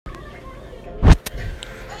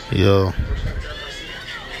Yo,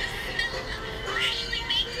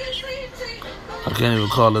 I can't even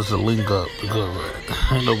call this a link up because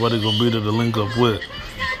ain't nobody gonna be there to link up with.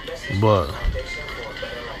 But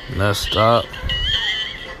let's stop.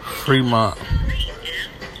 Fremont,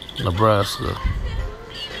 Nebraska.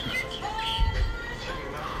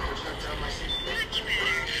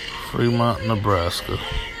 Fremont, Nebraska.